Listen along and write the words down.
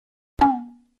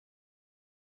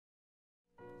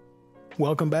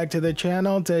Welcome back to the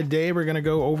channel. Today we're gonna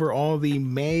go over all the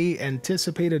May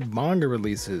anticipated manga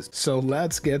releases, so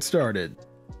let's get started.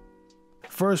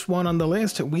 First one on the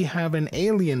list, we have an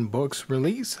Alien Books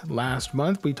release. Last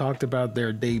month we talked about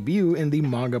their debut in the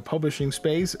manga publishing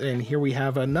space, and here we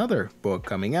have another book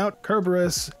coming out,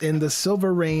 Kerberos in the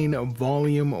Silver Rain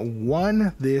Volume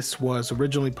 1. This was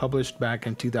originally published back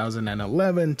in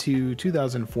 2011 to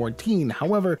 2014,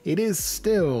 however, it is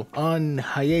still on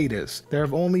hiatus. There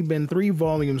have only been 3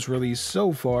 volumes released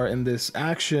so far in this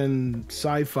action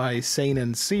sci-fi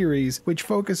seinen series, which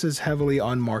focuses heavily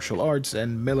on martial arts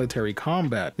and military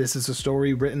combat. This is a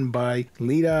story written by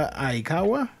Lida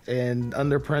Aikawa, and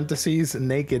under parentheses,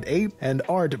 Naked Ape, and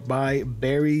art by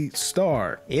Barry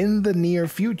Starr. In the near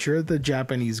future, the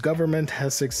Japanese government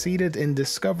has succeeded in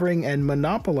discovering and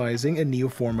monopolizing a new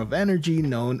form of energy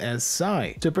known as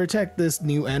Psi. To protect this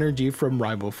new energy from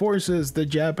rival forces, the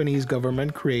Japanese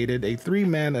government created a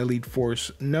 3-man elite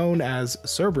force known as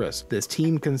Cerberus. This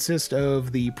team consists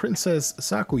of the Princess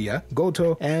Sakuya,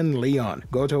 Goto, and Leon.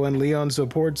 Goto and Leon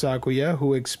support Sakuya,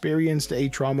 who experienced a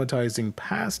traumatizing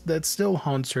past that still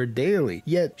haunts her daily,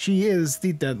 yet she is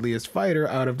the deadliest fighter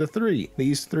out of the 3.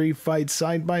 These 3 fight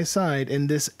side by side in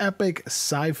this epic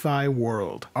sci-fi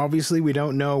world. Obviously, we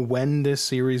don't know when this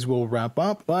series will wrap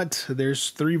up, but there's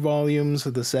 3 volumes.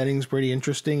 The setting's pretty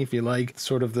interesting if you like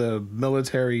sort of the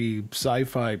military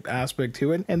sci-fi aspect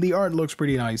to it, and the art looks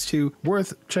pretty nice too.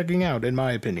 Worth checking out in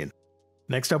my opinion.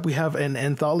 Next up, we have an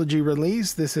anthology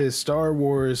release. This is Star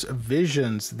Wars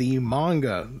Visions, the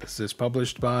manga. This is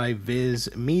published by Viz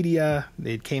Media.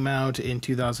 It came out in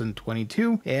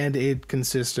 2022, and it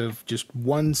consists of just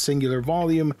 1 singular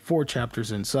volume, 4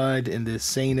 chapters inside, in this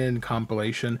seinen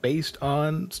compilation based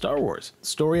on Star Wars.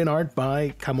 Story and art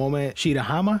by Kamome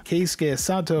Shirahama, Keisuke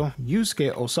Sato,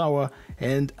 Yusuke Osawa,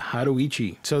 and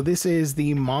Haruichi. So this is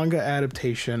the manga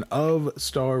adaptation of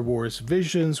Star Wars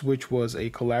Visions, which was a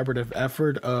collaborative effort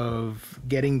of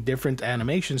getting different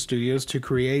animation studios to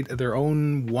create their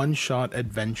own one-shot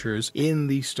adventures in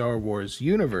the Star Wars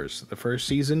universe. The first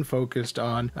season focused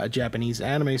on Japanese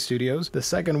anime studios. The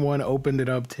second one opened it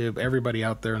up to everybody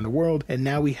out there in the world, and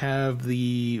now we have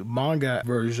the manga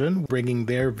version bringing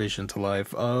their vision to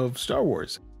life of Star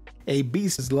Wars. A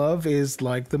Beast's Love is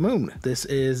Like the Moon. This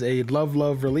is a love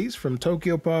release from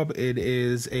Tokyopop. It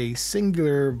is a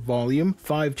singular volume,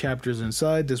 5 chapters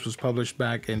inside. This was published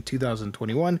back in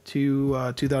 2021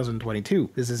 to 2022.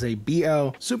 This is a BL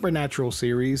supernatural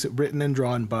series written and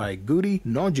drawn by Guri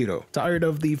Nojiro. Tired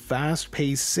of the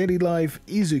fast-paced city life,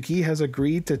 Izuki has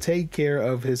agreed to take care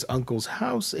of his uncle's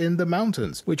house in the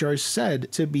mountains, which are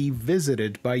said to be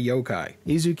visited by yokai.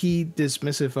 Izuki,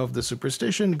 dismissive of the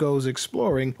superstition, goes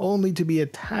exploring, only to be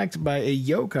attacked by a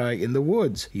yokai in the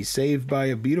woods. He's saved by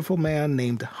a beautiful man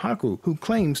named Haku, who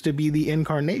claims to be the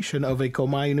incarnation of a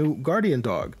Komainu guardian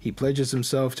dog. He pledges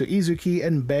himself to Izuki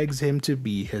and begs him to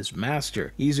be his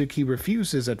master. Izuki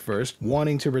refuses at first,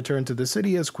 wanting to return to the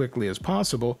city as quickly as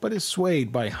possible, but is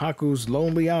swayed by Haku's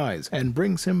lonely eyes and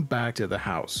brings him back to the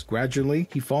house. Gradually,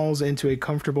 he falls into a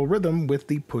comfortable rhythm with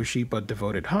the pushy but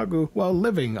devoted Haku while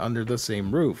living under the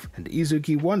same roof, and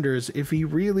Izuki wonders if he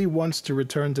really wants to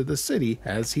return to the city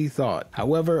as he thought.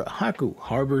 However, Haku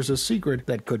harbors a secret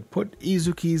that could put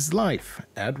Izuki's life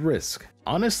at risk.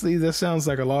 Honestly, this sounds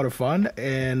like a lot of fun,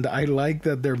 and I like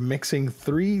that they're mixing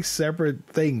 3 separate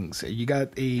things. You got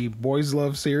a boys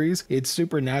love series, it's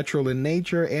supernatural in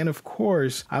nature, and of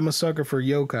course, I'm a sucker for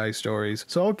yokai stories,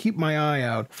 so I'll keep my eye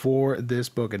out for this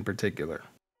book in particular.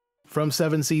 From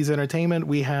 7 Seas Entertainment,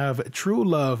 we have True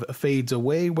Love Fades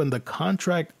Away When the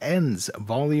Contract Ends,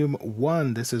 Volume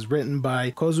 1. This is written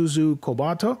by Kozuzu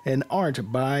Kobato and art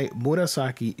by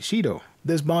Murasaki Shido.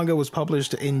 This manga was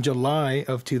published in July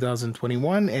of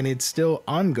 2021, and it's still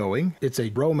ongoing. It's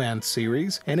a romance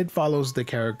series, and it follows the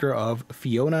character of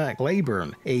Fiona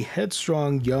Clayburn, a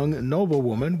headstrong young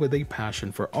noblewoman with a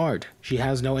passion for art. She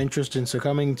has no interest in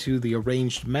succumbing to the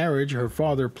arranged marriage her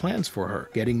father plans for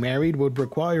her. Getting married would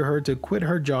require her to quit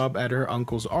her job at her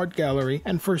uncle's art gallery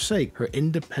and forsake her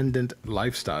independent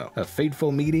lifestyle. A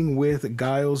fateful meeting with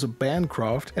Giles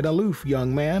Bancroft, an aloof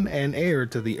young man and heir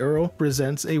to the Earl,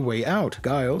 presents a way out.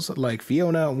 Giles, like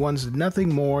Fiona, wants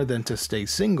nothing more than to stay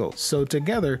single, so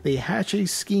together they hatch a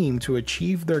scheme to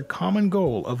achieve their common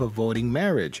goal of avoiding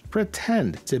marriage: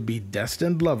 pretend to be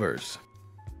destined lovers.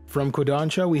 From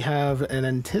Kodansha, we have an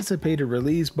anticipated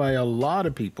release by a lot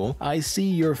of people, I See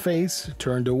Your Face,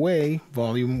 Turned Away,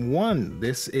 Volume 1.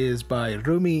 This is by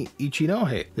Rumi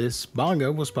Ichinohe. This manga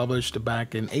was published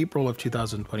back in April of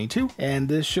 2022, and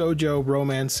this shoujo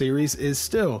romance series is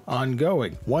still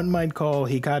ongoing. One might call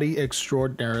Hikari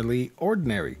extraordinarily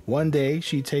ordinary. One day,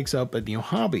 she takes up a new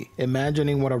hobby,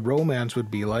 imagining what a romance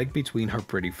would be like between her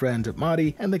pretty friend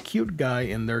Mari and the cute guy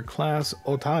in their class,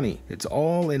 Otani. It's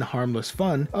all in harmless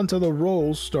fun, until the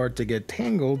roles start to get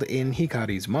tangled in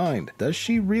Hikari's mind. Does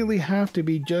she really have to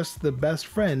be just the best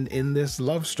friend in this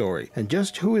love story? And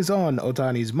just who is on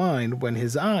Otani's mind when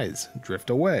his eyes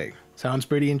drift away? Sounds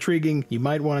pretty intriguing. You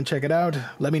might want to check it out.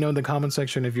 Let me know in the comment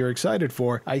section if you're excited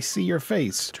for I See Your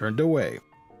Face, Turned Away.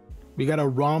 We got a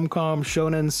rom-com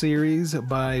shonen series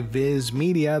by Viz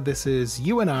Media. This is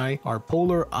You and I Are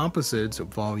Polar Opposites,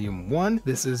 Volume 1.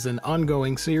 This is an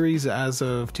ongoing series as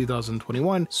of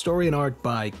 2021. Story and art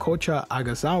by Kocha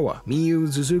Agasawa.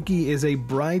 Miyu Suzuki is a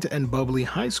bright and bubbly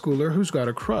high schooler who's got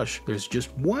a crush. There's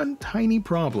just one tiny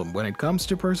problem when it comes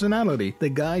to personality. The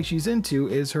guy she's into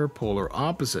is her polar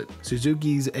opposite.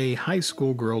 Suzuki's a high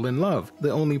school girl in love.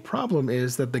 The only problem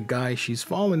is that the guy she's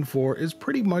fallen for is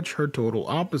pretty much her total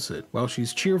opposite. While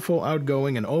she's cheerful,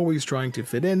 outgoing, and always trying to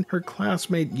fit in, her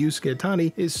classmate Yusuke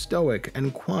Tani is stoic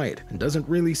and quiet and doesn't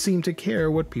really seem to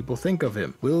care what people think of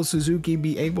him. Will Suzuki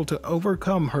be able to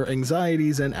overcome her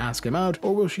anxieties and ask him out,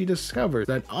 or will she discover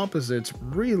that opposites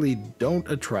really don't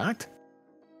attract?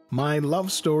 My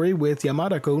Love Story with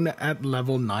Yamada-kun at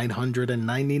level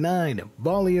 999,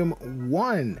 Volume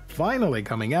 1. Finally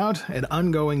coming out, an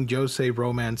ongoing josei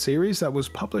romance series that was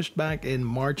published back in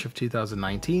March of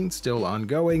 2019, still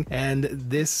ongoing, and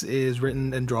this is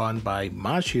written and drawn by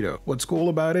Mashiro. What's cool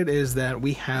about it is that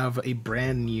we have a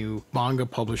brand new manga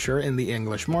publisher in the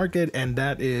English market, and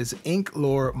that is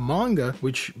Inklore Manga,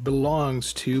 which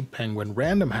belongs to Penguin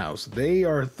Random House. They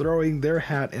are throwing their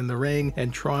hat in the ring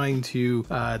and trying to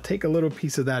take a little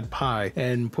piece of that pie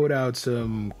and put out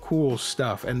some cool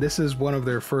stuff, and this is one of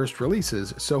their first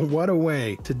releases, so what a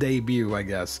way to debut, I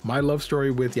guess. My Love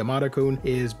Story with Yamada-kun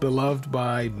is beloved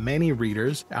by many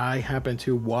readers. I happen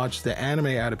to watch the anime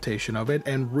adaptation of it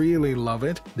and really love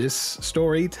it. This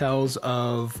story tells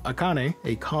of Akane,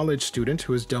 a college student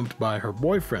who is dumped by her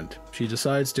boyfriend. She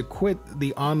decides to quit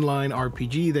the online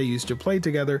RPG they used to play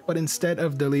together, but instead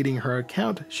of deleting her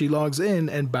account, she logs in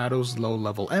and battles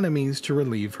low-level enemies to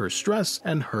relieve her stress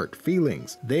and hurt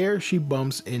feelings. There, she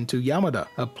bumps into Yamada,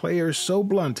 a player so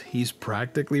blunt he's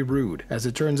practically rude. As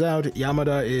it turns out,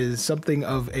 Yamada is something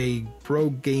of a pro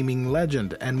gaming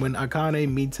legend, and when Akane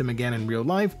meets him again in real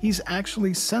life, he's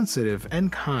actually sensitive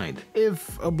and kind,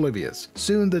 if oblivious.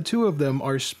 Soon, the two of them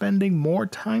are spending more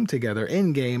time together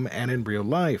in-game and in real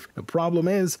life. The problem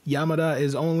is, Yamada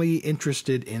is only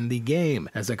interested in the game.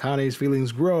 As Akane's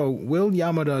feelings grow, will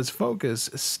Yamada's focus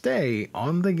stay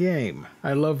on the game?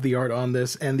 I love the art on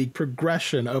this, and the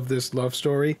progression of this love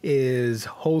story is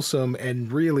wholesome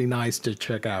and really nice to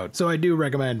check out. So I do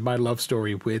recommend My Love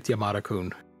Story with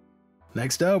Yamada-kun.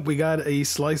 Next up, we got a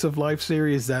slice of life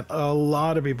series that a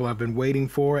lot of people have been waiting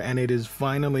for, and it is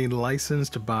finally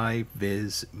licensed by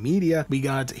Viz Media. We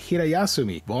got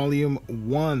Hirayasumi, Volume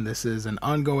 1. This is an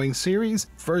ongoing series,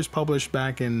 first published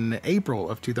back in April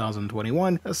of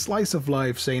 2021, a slice of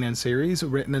life seinen series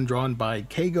written and drawn by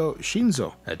Keigo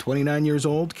Shinzo. At 29 years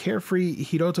old, carefree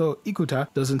Hiroto Ikuta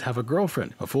doesn't have a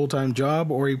girlfriend, a full-time job,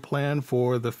 or a plan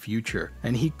for the future,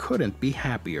 and he couldn't be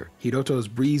happier. Hiroto's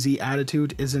breezy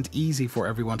attitude isn't easy for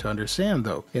everyone to understand,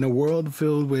 though. In a world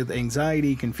filled with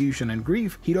anxiety, confusion, and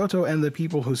grief, Hiroto and the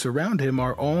people who surround him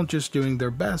are all just doing their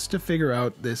best to figure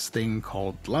out this thing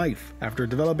called life. After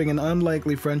developing an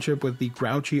unlikely friendship with the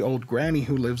grouchy old granny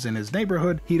who lives in his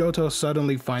neighborhood, Hiroto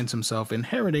suddenly finds himself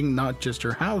inheriting not just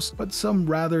her house, but some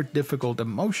rather difficult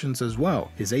emotions as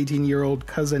well. His 18-year-old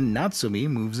cousin Natsumi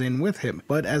moves in with him,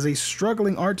 but as a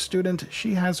struggling art student,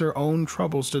 she has her own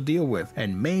troubles to deal with,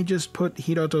 and may just put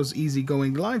Hiroto's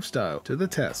easygoing lifestyle to the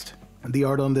test. The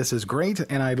art on this is great,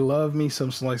 and I love me some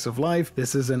slice of life.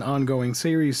 This is an ongoing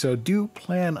series, so do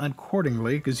plan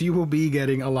accordingly, because you will be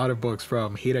getting a lot of books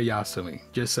from Hirayasumi.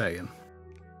 Just saying.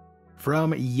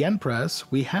 From Yen Press,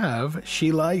 we have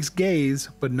She Likes Gays,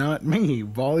 But Not Me,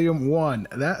 Volume 1.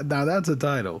 Now that's a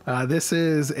title. This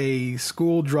is a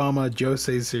school drama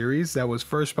josei series that was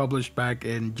first published back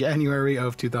in January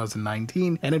of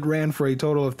 2019, and it ran for a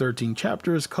total of 13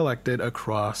 chapters collected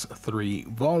across 3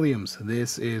 volumes.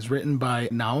 This is written by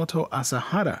Naoto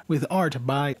Asahara, with art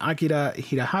by Akira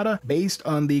Hirahara, based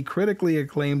on the critically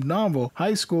acclaimed novel.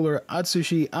 High schooler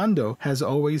Atsushi Ando has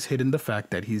always hidden the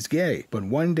fact that he's gay, but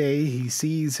one day he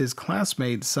sees his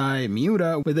classmate Sai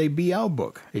Miura with a BL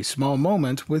book, a small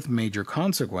moment with major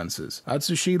consequences.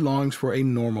 Atsushi longs for a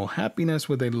normal happiness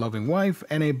with a loving wife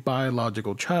and a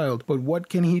biological child, but what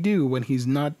can he do when he's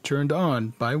not turned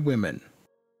on by women?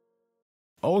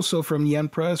 Also from Yen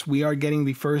Press, we are getting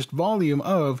the first volume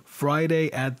of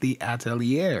Friday at the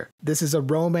Atelier. This is a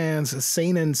romance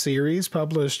seinen series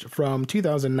published from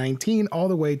 2019 all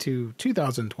the way to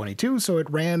 2022, so it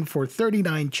ran for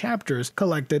 39 chapters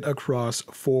collected across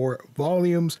 4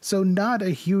 volumes, so not a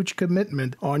huge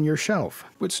commitment on your shelf.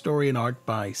 With story and art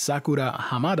by Sakura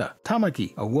Hamada.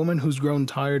 Tamaki, a woman who's grown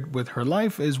tired with her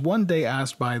life, is one day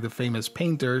asked by the famous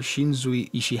painter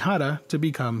Shinzui Ishihara to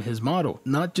become his model.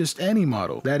 Not just any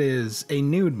model, that is, a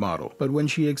nude model, but when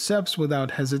she accepts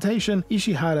without hesitation,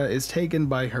 Ishihara is taken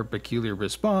by her peculiar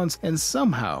response and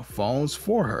somehow falls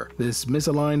for her. This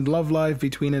misaligned love life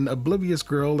between an oblivious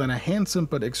girl and a handsome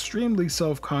but extremely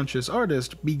self-conscious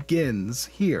artist begins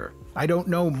here. I don't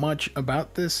know much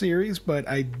about this series, but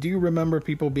I do remember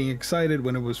people being excited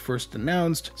when it was first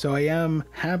announced, so I am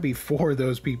happy for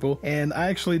those people, and I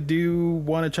actually do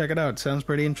want to check it out. It sounds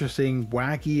pretty interesting,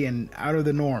 wacky, and out of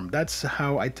the norm. That's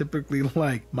how I typically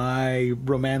like my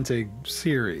romantic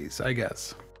series, I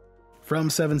guess. From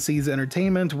 7 Seas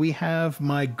Entertainment, we have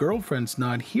My Girlfriend's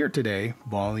Not Here Today,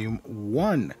 Volume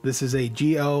 1. This is a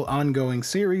GL ongoing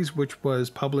series which was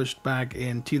published back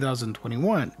in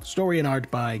 2021. Story and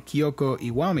art by Kyoko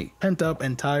Iwami. Pent up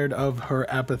and tired of her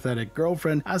apathetic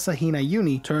girlfriend, Asahina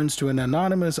Yuni turns to an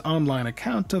anonymous online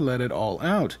account to let it all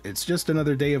out. It's just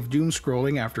another day of doom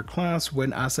scrolling after class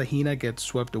when Asahina gets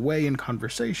swept away in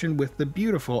conversation with the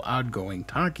beautiful outgoing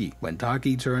Taki. When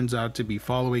Taki turns out to be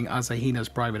following Asahina's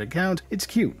private account, it's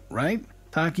cute, right?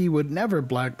 Taki would never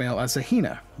blackmail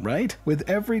Asahina, right? With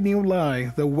every new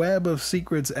lie, the web of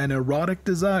secrets and erotic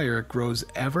desire grows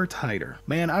ever tighter.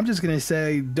 Man, I'm just gonna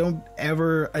say, don't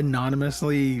ever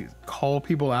anonymously call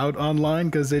people out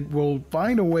online because it will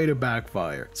find a way to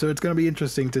backfire. So it's gonna be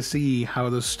interesting to see how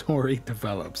the story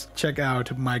develops. Check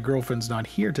out My Girlfriend's Not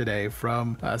Here Today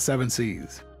from 7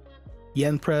 Seas.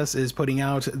 Yen Press is putting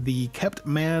out The Kept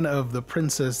Man of the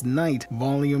Princess Knight,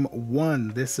 Volume 1.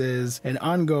 This is an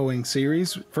ongoing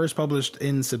series, first published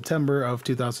in September of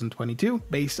 2022,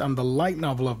 based on the light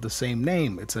novel of the same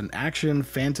name. It's an action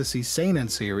fantasy seinen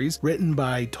series written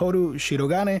by Toru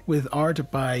Shirogane with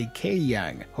art by Kei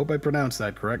Yang. Hope I pronounced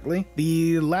that correctly.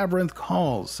 The labyrinth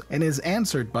calls and is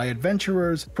answered by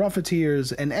adventurers,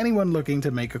 profiteers, and anyone looking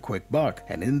to make a quick buck.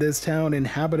 And in this town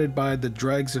inhabited by the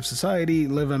dregs of society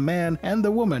live a man and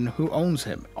the woman who owns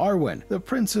him, Arwen, the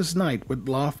princess knight with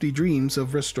lofty dreams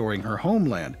of restoring her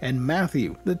homeland, and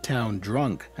Matthew, the town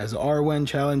drunk. As Arwen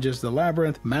challenges the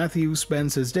labyrinth, Matthew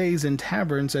spends his days in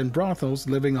taverns and brothels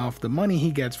living off the money he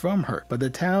gets from her, but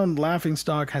the town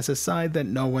laughingstock has a side that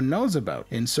no one knows about.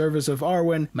 In service of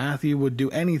Arwen, Matthew would do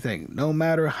anything, no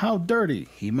matter how dirty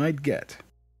he might get.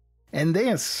 And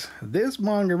this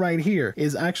manga right here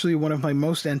is actually one of my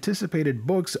most anticipated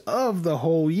books of the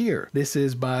whole year. This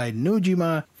is by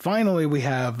Nujima. Finally, we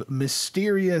have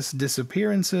Mysterious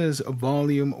Disappearances,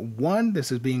 Volume 1.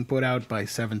 This is being put out by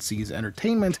 7 Seas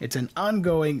Entertainment. It's an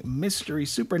ongoing mystery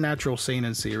supernatural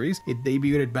seinen series. It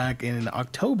debuted back in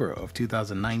October of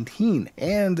 2019,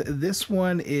 and this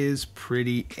one is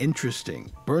pretty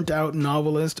interesting. Burnt-out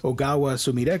novelist Ogawa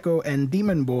Sumireko and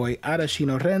demon boy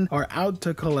Arashino Ren are out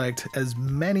to collect as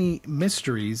many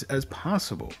mysteries as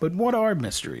possible. But what are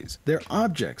mysteries? They're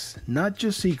objects, not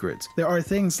just secrets. There are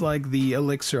things like the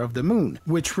elixir of the moon,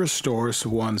 which restores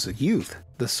one's youth.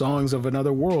 The songs of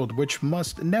another world, which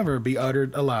must never be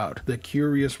uttered aloud. The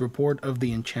curious report of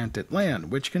the enchanted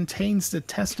land, which contains the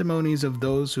testimonies of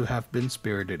those who have been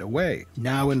spirited away.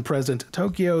 Now in present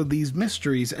Tokyo, these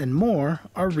mysteries and more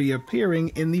are reappearing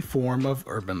in the form of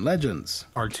urban legends.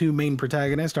 Our 2 main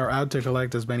protagonists are out to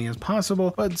collect as many as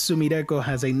possible, but Sumireko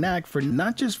has a knack for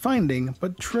not just finding,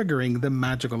 but triggering the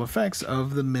magical effects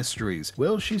of the mysteries.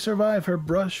 Will she survive her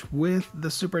brush with the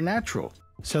supernatural?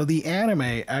 So the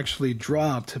anime actually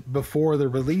dropped before the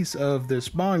release of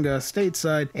this manga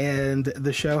stateside, and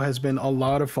the show has been a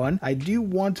lot of fun. I do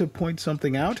want to point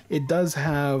something out. It does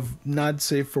have not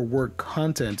safe for work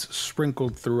content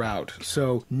sprinkled throughout,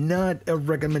 so not a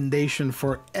recommendation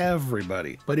for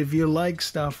everybody. But if you like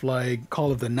stuff like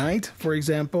Call of the Night, for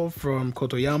example, from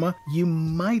Kotoyama, you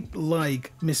might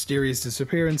like Mysterious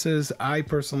Disappearances. I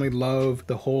personally love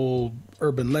the whole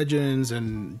urban legends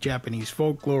and Japanese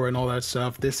folklore and all that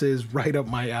stuff. This is right up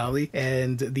my alley,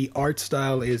 and the art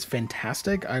style is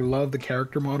fantastic. I love the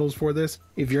character models for this.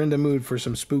 If you're in the mood for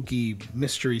some spooky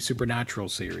mystery supernatural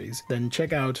series, then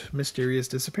check out Mysterious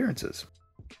Disappearances.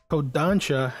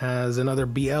 Kodansha has another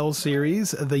BL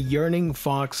series, The Yearning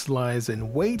Fox Lies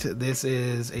in Wait. This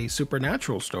is a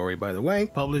supernatural story, by the way,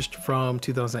 published from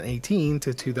 2018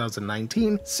 to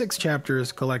 2019. 6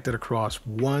 chapters collected across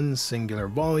one singular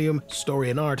volume, story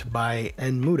and art by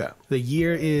Enmuda. The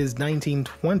year is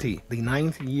 1920, the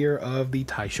 9th year of the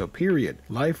Taisho period.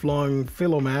 Lifelong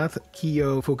philomath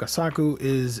Kiyo Fukasaku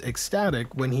is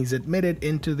ecstatic when he's admitted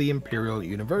into the Imperial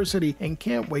University and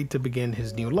can't wait to begin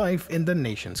his new life in the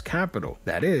nation's capital.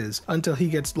 That is, until he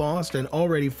gets lost and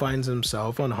already finds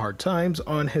himself on hard times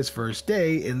on his first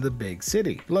day in the big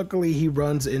city. Luckily, he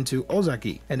runs into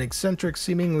Ozaki, an eccentric,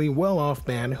 seemingly well-off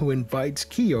man who invites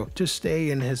Kiyo to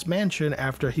stay in his mansion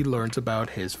after he learns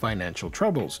about his financial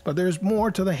troubles. But there's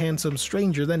more to the handsome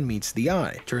stranger than meets the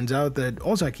eye. Turns out that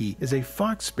Ozaki is a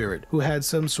fox spirit who had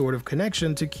some sort of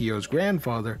connection to Kiyo's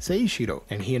grandfather, Seishiro,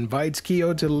 and he invites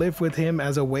Kiyo to live with him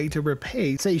as a way to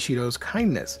repay Seishiro's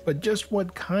kindness. But just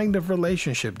what kind of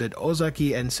relationship did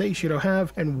Ozaki and Seishiro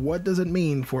have, and what does it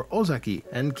mean for Ozaki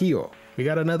and Kiyo? We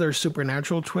got another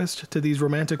supernatural twist to these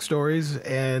romantic stories,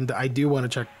 and I do want to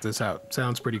check this out.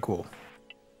 Sounds pretty cool.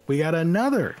 We got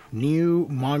another new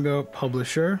manga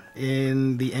publisher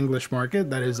in the English market.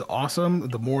 That is awesome.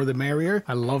 The more the merrier.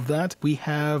 I love that. We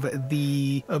have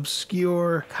the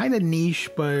obscure, kind of niche,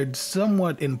 but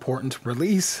somewhat important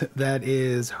release that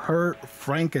is Her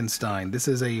Frankenstein. This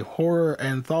is a horror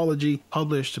anthology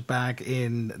published back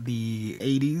in the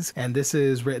 80s, and this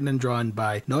is written and drawn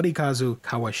by Norikazu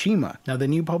Kawashima. Now, the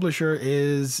new publisher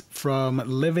is from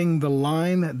Living the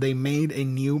Line. They made a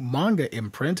new manga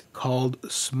imprint called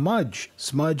Smudge.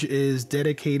 Smudge is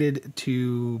dedicated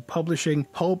to publishing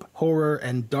pulp, horror,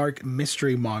 and dark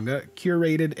mystery manga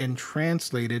curated and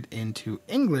translated into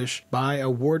English by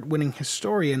award-winning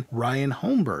historian Ryan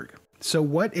Holmberg. So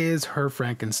what is Her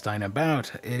Frankenstein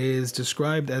about? It is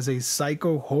described as a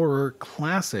psycho-horror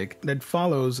classic that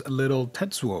follows little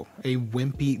Tetsuo, a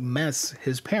wimpy mess.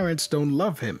 His parents don't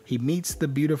love him. He meets the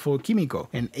beautiful Kimiko,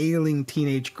 an ailing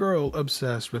teenage girl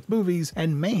obsessed with movies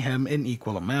and mayhem in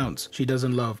equal amounts. She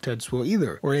doesn't love Tetsuo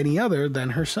either, or any other than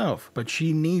herself, but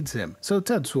she needs him. So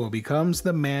Tetsuo becomes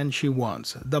the man she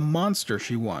wants, the monster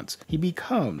she wants. He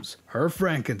becomes Her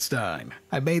Frankenstein.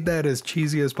 I made that as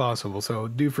cheesy as possible, so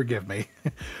do forgive me.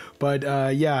 But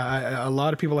yeah, a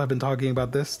lot of people have been talking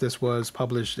about this. This was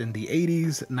published in the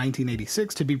 80s,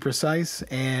 1986 to be precise,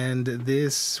 and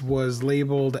this was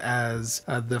labeled as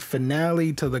the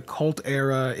finale to the cult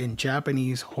era in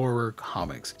Japanese horror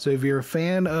comics. So if you're a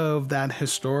fan of that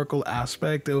historical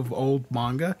aspect of old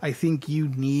manga, I think you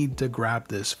need to grab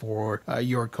this for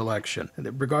your collection.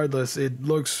 Regardless, it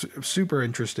looks super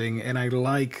interesting, and I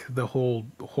like the whole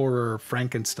horror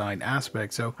Frankenstein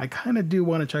aspect, so I kind of do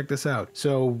want to check this out.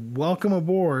 So welcome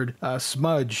aboard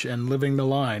Smudge and Living the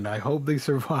Line. I hope they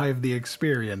survive the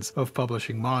experience of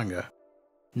publishing manga.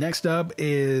 Next up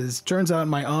is Turns Out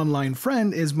My Online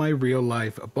Friend Is My Real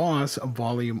Life Boss,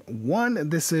 Volume 1.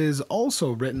 This is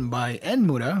also written by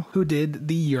Enmuda, who did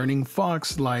The Yearning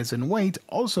Fox Lies in Wait,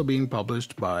 also being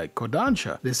published by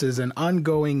Kodansha. This is an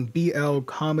ongoing BL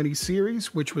comedy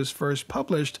series which was first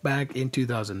published back in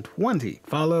 2020.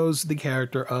 Follows the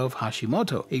character of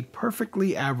Hashimoto, a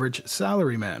perfectly average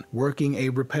salaryman, working a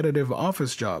repetitive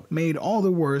office job, made all the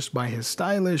worse by his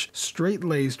stylish,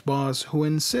 straight-laced boss who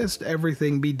insists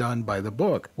everything be done by the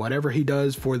book. Whatever he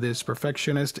does for this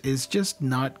perfectionist is just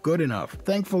not good enough.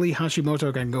 Thankfully,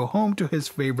 Hashimoto can go home to his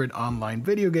favorite online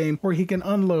video game where he can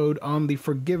unload on the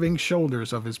forgiving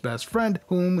shoulders of his best friend,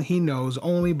 whom he knows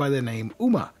only by the name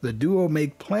Uma. The duo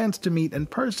make plans to meet in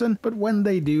person, but when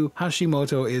they do,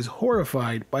 Hashimoto is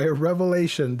horrified by a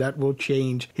revelation that will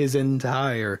change his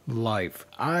entire life.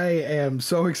 I am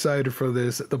so excited for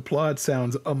this. The plot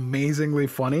sounds amazingly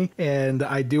funny, and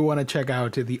I do want to check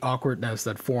out the awkwardness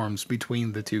that forms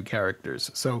between the two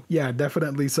characters. So yeah,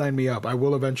 definitely sign me up. I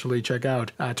will eventually check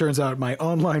out. Turns out my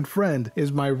online friend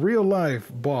is my real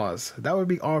life boss. That would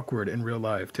be awkward in real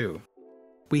life too.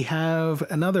 We have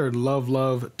another Love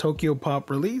Tokyopop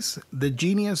release. The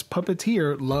genius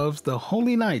puppeteer loves the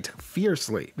Holy Knight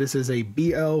fiercely. This is a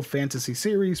BL fantasy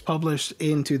series published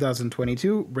in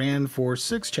 2022, ran for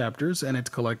 6 chapters, and it's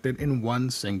collected in one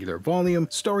singular volume.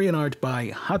 Story and art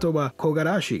by Hatoba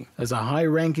Kogarashi. As a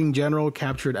high-ranking general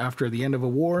captured after the end of a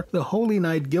war, the Holy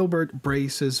Knight Gilbert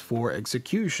braces for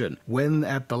execution, when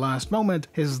at the last moment,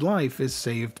 his life is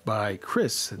saved by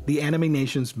Chris, the anime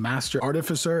nation's master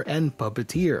artificer and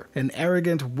puppeteer. here, an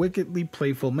arrogant, wickedly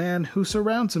playful man who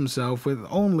surrounds himself with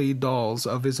only dolls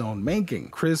of his own making.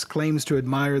 Chris claims to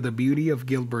admire the beauty of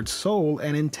Gilbert's soul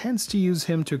and intends to use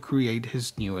him to create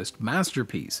his newest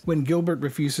masterpiece. When Gilbert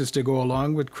refuses to go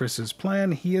along with Chris's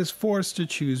plan, he is forced to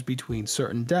choose between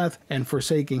certain death and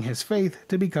forsaking his faith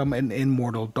to become an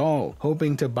immortal doll.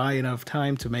 Hoping to buy enough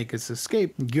time to make his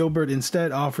escape, Gilbert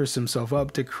instead offers himself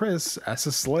up to Chris as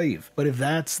a slave. But if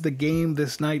that's the game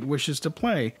this knight wishes to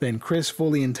play, then Chris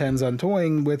fully intends on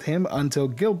toying with him until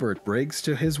Gilbert breaks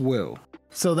to his will.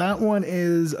 So that one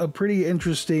is a pretty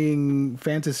interesting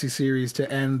fantasy series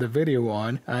to end the video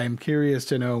on. I'm curious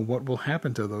to know what will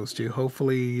happen to those two.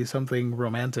 Hopefully something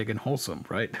romantic and wholesome,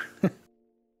 right?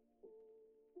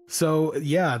 So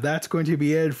yeah, that's going to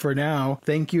be it for now.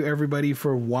 Thank you everybody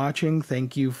for watching.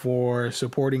 Thank you for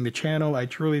supporting the channel. I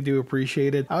truly do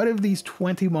appreciate it. Out of these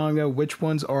 20 manga, which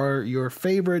ones are your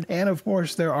favorite? And of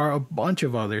course, there are a bunch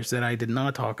of others that I did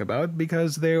not talk about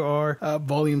because there are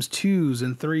volumes 2s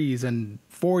and 3s and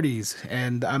 40s,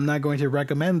 and I'm not going to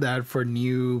recommend that for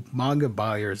new manga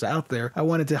buyers out there. I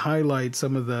wanted to highlight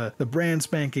some of the brand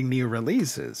spanking new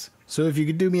releases. So if you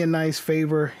could do me a nice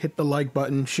favor, hit the like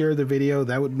button, share the video,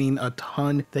 that would mean a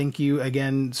ton. Thank you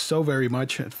again so very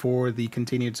much for the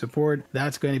continued support.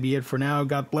 That's going to be it for now.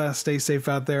 God bless, stay safe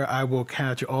out there. I will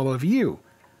catch all of you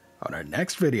on our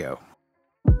next video.